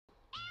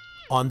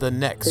on the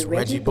next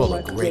Reggie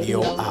Bullock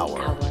Radio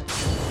Hour.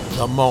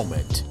 The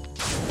moment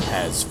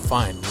has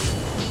finally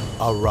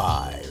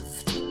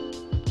arrived.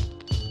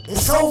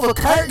 It's over,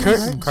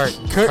 Kirtnz.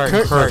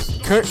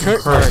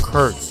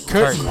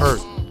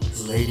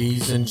 Kirtnz.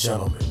 Ladies and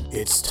gentlemen,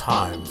 it's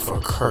time for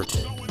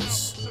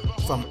Kirtnz.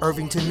 From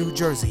Irvington, New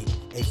Jersey,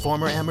 a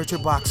former amateur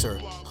boxer,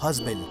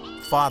 husband,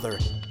 father,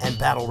 and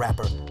battle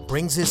rapper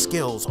brings his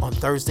skills on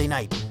Thursday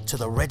night to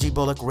the Reggie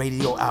Bullock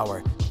Radio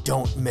Hour.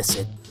 Don't miss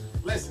it.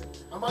 Listen,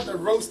 I'm about to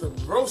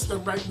roast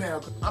them right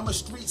now. I'm a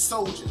street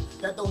soldier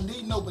that don't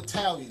need no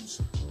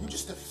battalions. You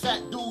just a fat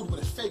dude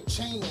with a fake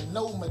chain and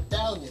no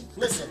medallion.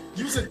 Listen,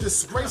 you's a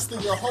disgrace to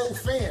your whole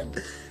fam.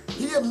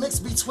 He a mix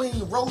between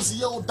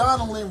Rosie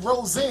O'Donnell and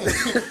Roseanne.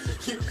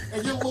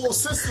 And your little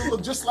sister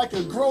look just like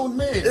a grown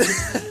man.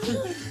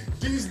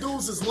 These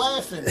dudes is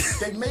laughing.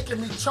 They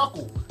making me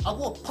chuckle. I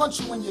will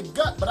punch you in your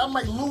gut, but I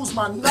might lose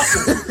my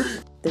knuckle.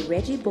 The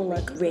Reggie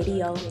Bullock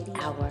Radio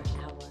Hour.